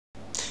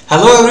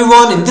Hello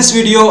everyone, in this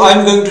video I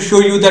am going to show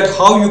you that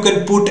how you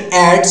can put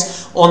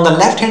ads on the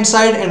left hand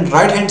side and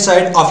right hand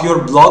side of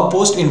your blog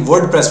post in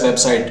WordPress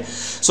website.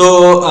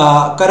 So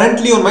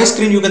currently on my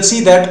screen you can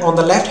see that on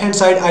the left hand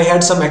side I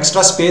had some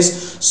extra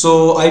space,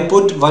 so I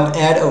put one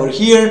ad over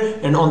here,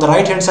 and on the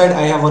right hand side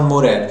I have one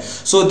more ad.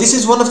 So this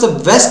is one of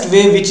the best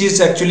way which is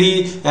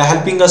actually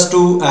helping us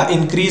to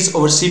increase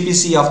our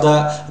CPC of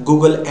the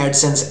Google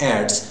Adsense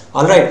ads.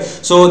 Alright,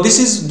 so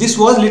this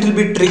was a little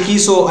bit tricky,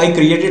 so I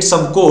created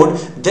some code.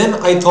 Then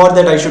I thought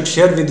that I should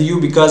share with you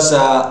because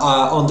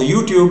on the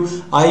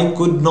YouTube I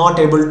could not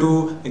able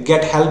to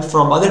get help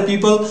from other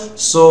people,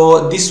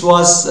 so this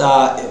was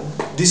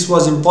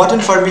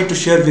important for me to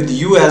share with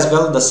you as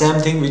well, the same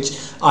thing which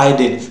I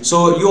did.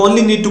 So you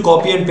only need to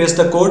copy and paste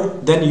the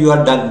code, then you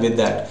are done with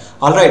that.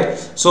 Alright,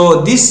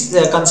 so this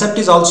concept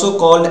is also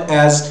called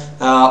as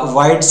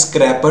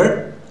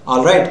Skyscraper.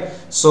 Alright,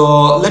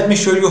 so let me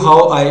show you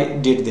how I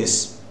did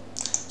this.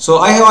 So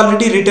I have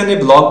already written a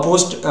blog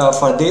post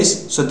for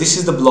this. So this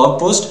is the blog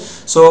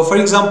post. So for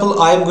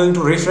example, I am going to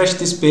refresh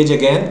this page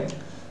again,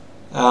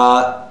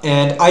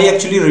 and I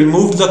actually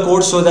removed the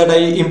code so that I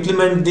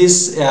implement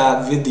this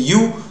with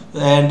you,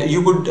 and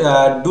you could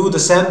do the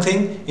same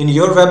thing in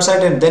your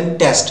website and then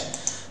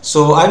test.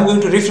 So I'm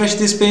going to refresh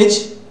this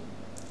page,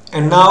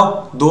 and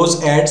now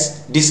those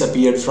ads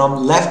disappeared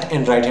from left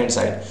and right hand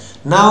side.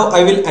 Now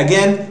I will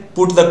again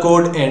put the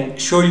code and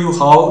show you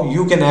how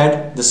you can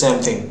add the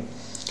same thing.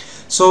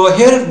 So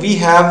here we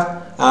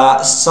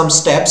have some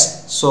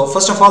steps. So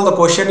first of all, the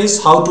question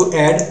is how to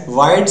add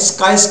wide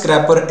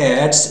skyscraper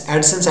ads,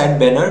 AdSense ad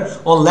banner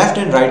on left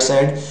and right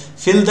side.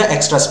 Fill the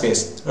extra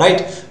space,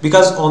 right?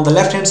 Because on the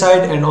left hand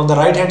side and on the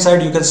right hand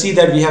side you can see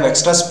that we have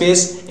extra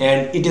space,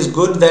 and it is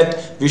good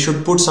that we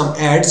should put some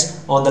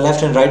ads on the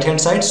left and right hand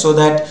side so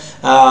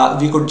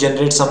that we could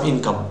generate some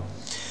income.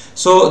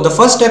 So the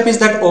first step is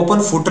that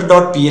open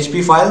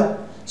footer.php file.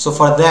 So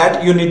for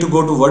that you need to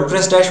go to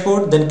WordPress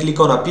dashboard, then click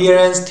on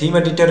appearance, theme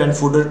editor and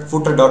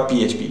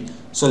footer.php.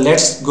 So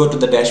let's go to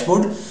the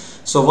dashboard.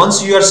 So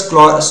once you are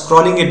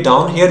scrolling it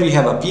down, here we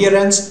have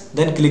appearance,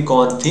 then click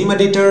on theme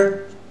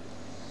editor.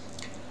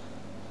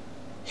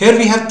 Here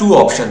we have two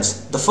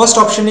options. The first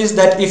option is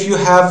that if you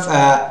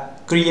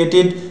have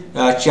created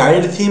a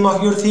child theme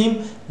of your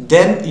theme,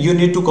 then you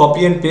need to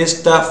copy and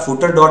paste the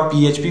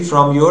footer.php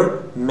from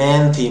your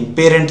main theme,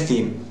 parent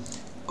theme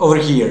over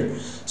here.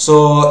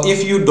 So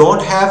if you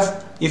don't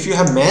have, if you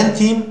have main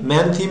theme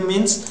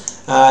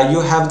means you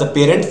have the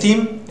parent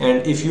theme,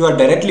 and if you are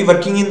directly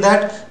working in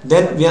that,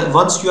 then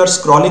once you are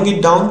scrolling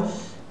it down,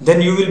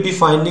 then you will be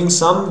finding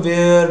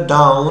somewhere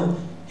down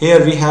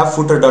here we have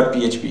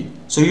footer.php.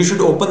 So you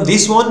should open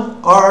this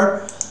one,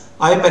 or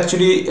I am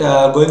actually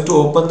going to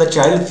open the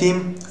child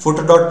theme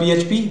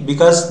footer.php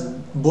because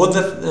both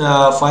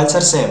the files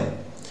are same.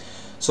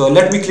 So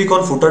let me click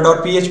on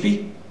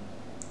footer.php,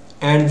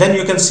 and then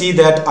you can see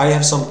that I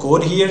have some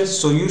code here.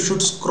 So you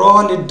should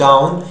scroll it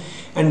down,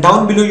 and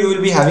down below you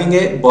will be having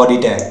a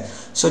body tag.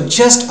 So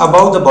just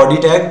above the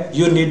body tag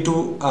you need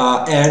to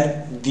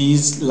add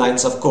these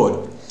lines of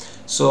code.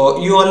 So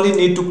you only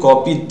need to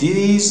copy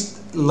these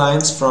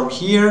lines from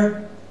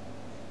here,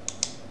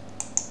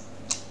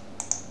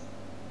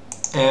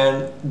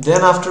 and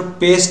then after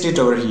paste it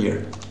over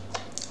here.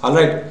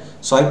 Alright,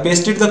 so I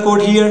pasted the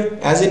code here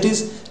as it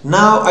is.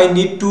 Now I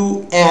need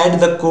to add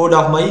the code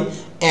of my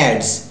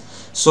ads.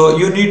 So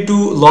you need to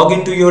log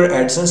into your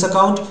AdSense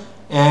account,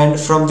 and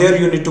from there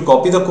you need to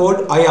copy the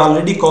code. I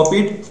already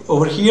copied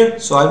over here,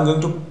 so I'm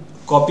going to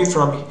copy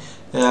from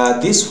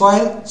this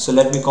file. So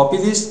let me copy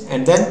this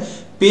and then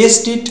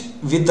paste it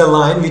with the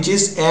line which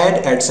is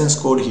add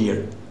AdSense code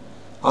here.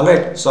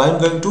 Alright, so I'm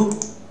going to,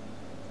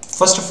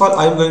 first of all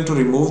I'm going to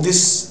remove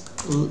this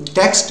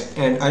text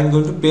and I'm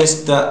going to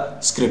paste the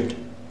script.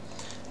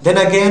 Then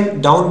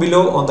again down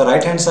below on the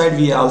right hand side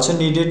we also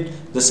needed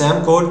the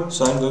same code,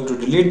 so I'm going to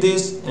delete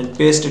this and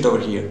paste it over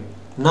here.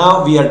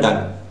 Now we are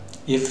done.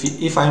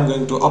 If I'm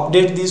going to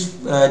update these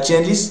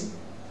changes,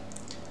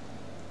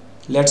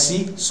 let's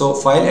see. So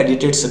file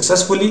edited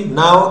successfully.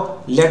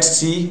 Now let's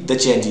see the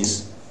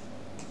changes.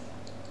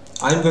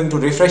 I'm going to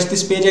refresh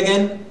this page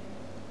again,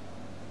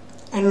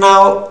 and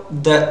now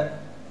the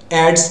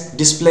ads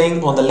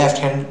displaying on the left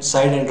hand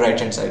side and right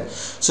hand side.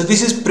 So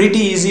this is pretty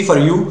easy for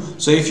you.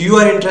 So if you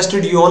are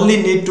interested, you only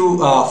need to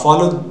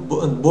follow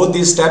both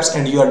these steps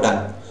and you are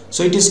done.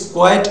 So it is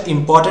quite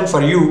important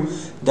for you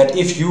that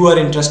if you are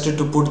interested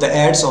to put the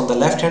ads on the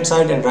left hand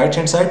side and right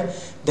hand side,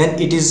 then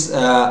it is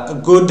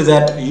good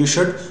that you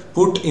should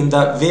put in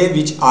the way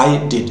which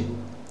I did.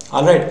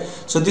 Alright,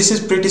 so this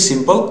is pretty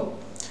simple.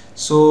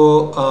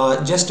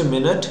 So just a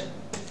minute,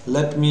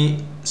 let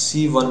me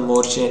see one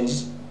more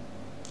change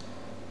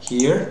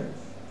here.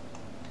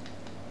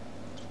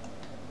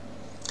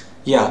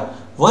 Yeah,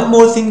 one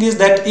more thing is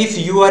that if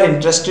you are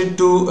interested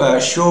to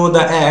show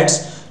the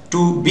ads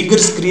to bigger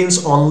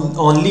screens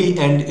only,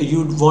 and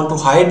you want to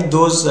hide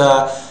those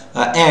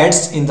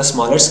ads in the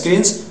smaller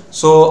screens,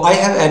 so I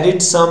have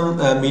added some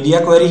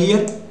media query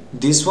here,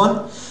 this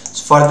one.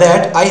 For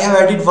that I have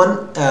added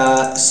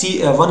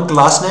one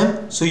class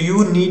name. So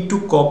you need to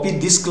copy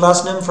this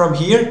class name from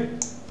here.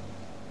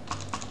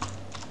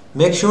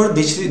 Make sure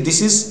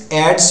this is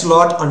add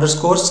slot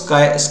underscore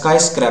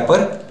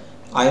skyscraper.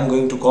 I am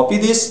going to copy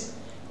this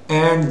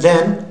and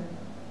then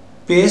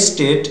paste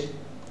it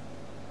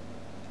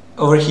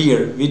over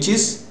here, which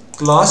is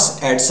class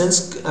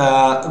Adsense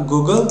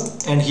Google,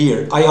 and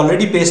here I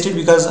already pasted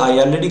because I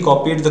already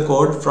copied the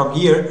code from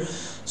here.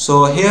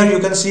 So here you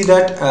can see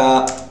that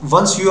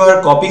once you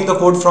are copying the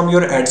code from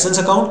your Adsense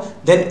account,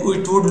 then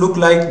it would look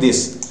like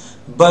this.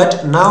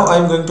 But now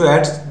I'm going to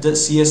add the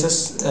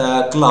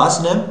CSS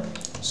class name.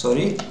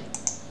 Sorry.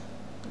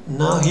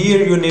 Now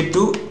here you need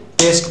to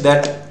paste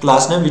that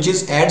class name, which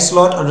is add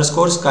slot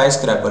underscore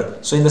skyscraper.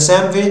 So in the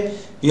same way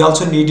we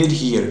also need it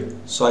here.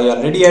 So I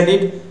already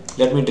added.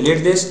 Let me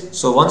delete this.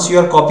 So once you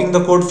are copying the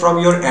code from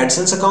your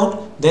Adsense account,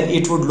 then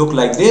it would look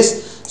like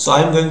this. So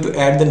I'm going to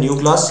add the new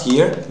class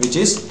here, which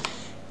is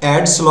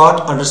add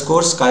slot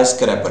underscore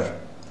skyscraper.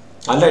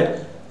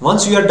 Alright,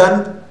 once you are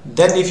done,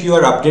 then if you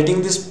are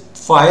updating this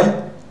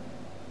file,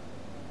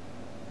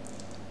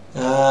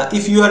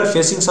 if you are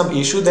facing some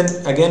issue, then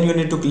again you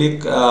need to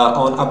click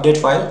on update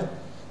file.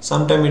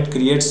 Sometime it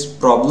creates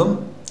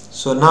problem.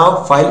 So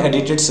now file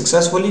edited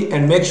successfully,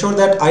 and make sure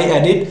that I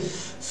added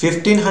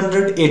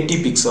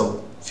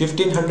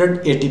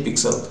 1580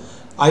 pixel.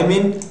 I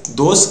mean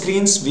those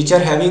screens which are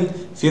having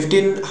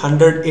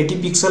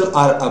 1580 pixel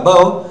or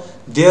above,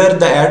 there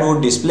the ad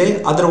would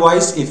display.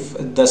 Otherwise, if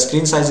the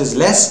screen size is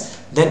less,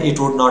 then it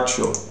would not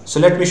show. So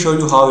let me show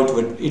you how it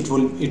will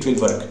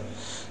work.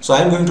 So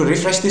I am going to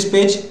refresh this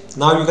page.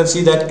 Now you can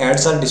see that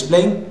ads are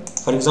displaying.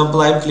 For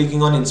example, I am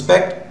clicking on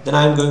inspect, then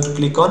I am going to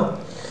click on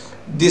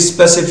this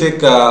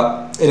specific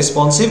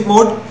responsive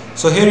mode.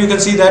 So here you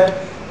can see that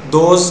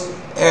those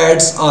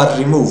ads are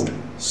removed.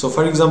 So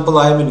for example,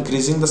 I am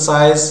increasing the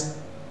size,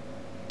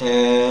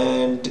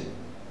 and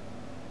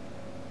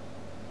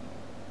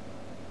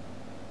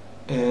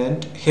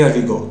here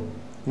we go.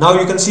 Now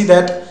you can see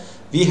that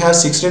we have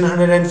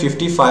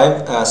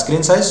 1655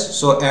 screen size.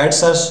 So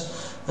ads are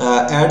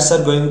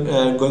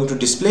going to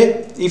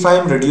display. If I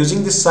am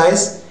reducing this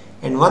size,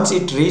 and once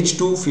it reach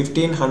to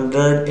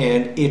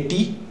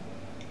 1580,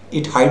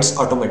 it hides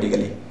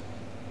automatically.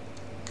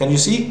 Can you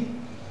see?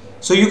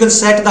 So you can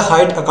set the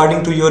height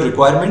according to your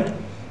requirement.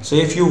 So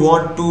if you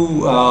want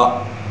to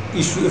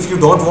if you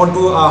don't want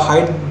to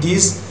hide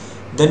these,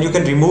 then you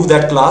can remove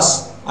that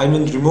class. I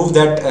mean remove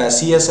that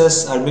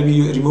CSS, or maybe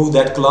you remove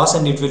that class,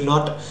 and it will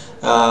not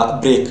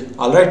break.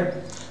 Alright,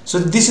 so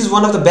this is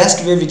one of the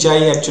best way which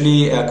I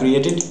actually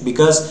created,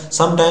 because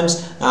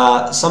sometimes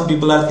some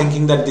people are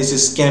thinking that this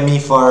is scammy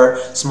for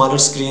smaller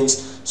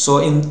screens.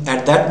 So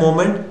at that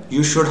moment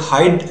you should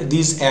hide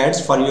these ads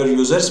for your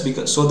users,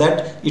 because so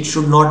that it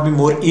should not be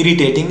more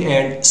irritating,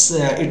 and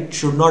it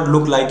should not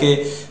look like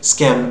a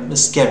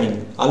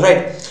scamming.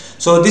 Alright,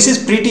 so this is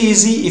pretty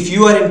easy. If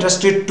you are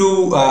interested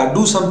to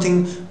do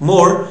something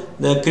more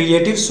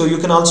creative, so you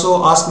can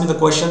also ask me the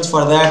questions.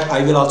 For that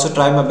I will also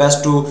try my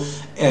best to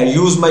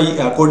use my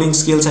coding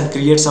skills and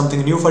create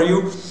something new for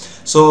you.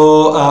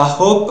 So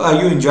hope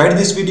you enjoyed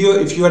this video.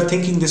 If you are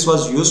thinking this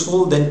was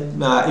useful,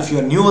 then if you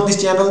are new on this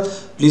channel,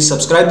 please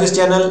subscribe this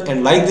channel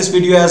and like this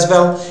video as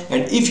well.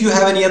 And if you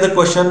have any other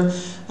question,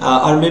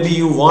 or maybe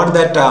you want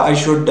that I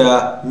should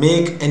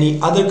make any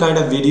other kind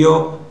of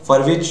video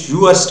for which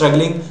you are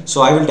struggling,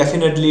 so I will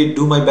definitely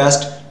do my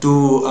best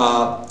to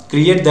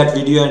create that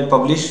video and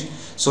publish,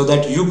 so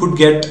that you could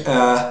get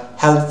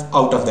help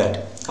out of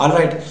that.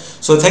 Alright,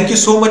 so thank you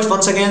so much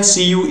once again.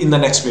 See you in the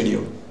next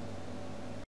video.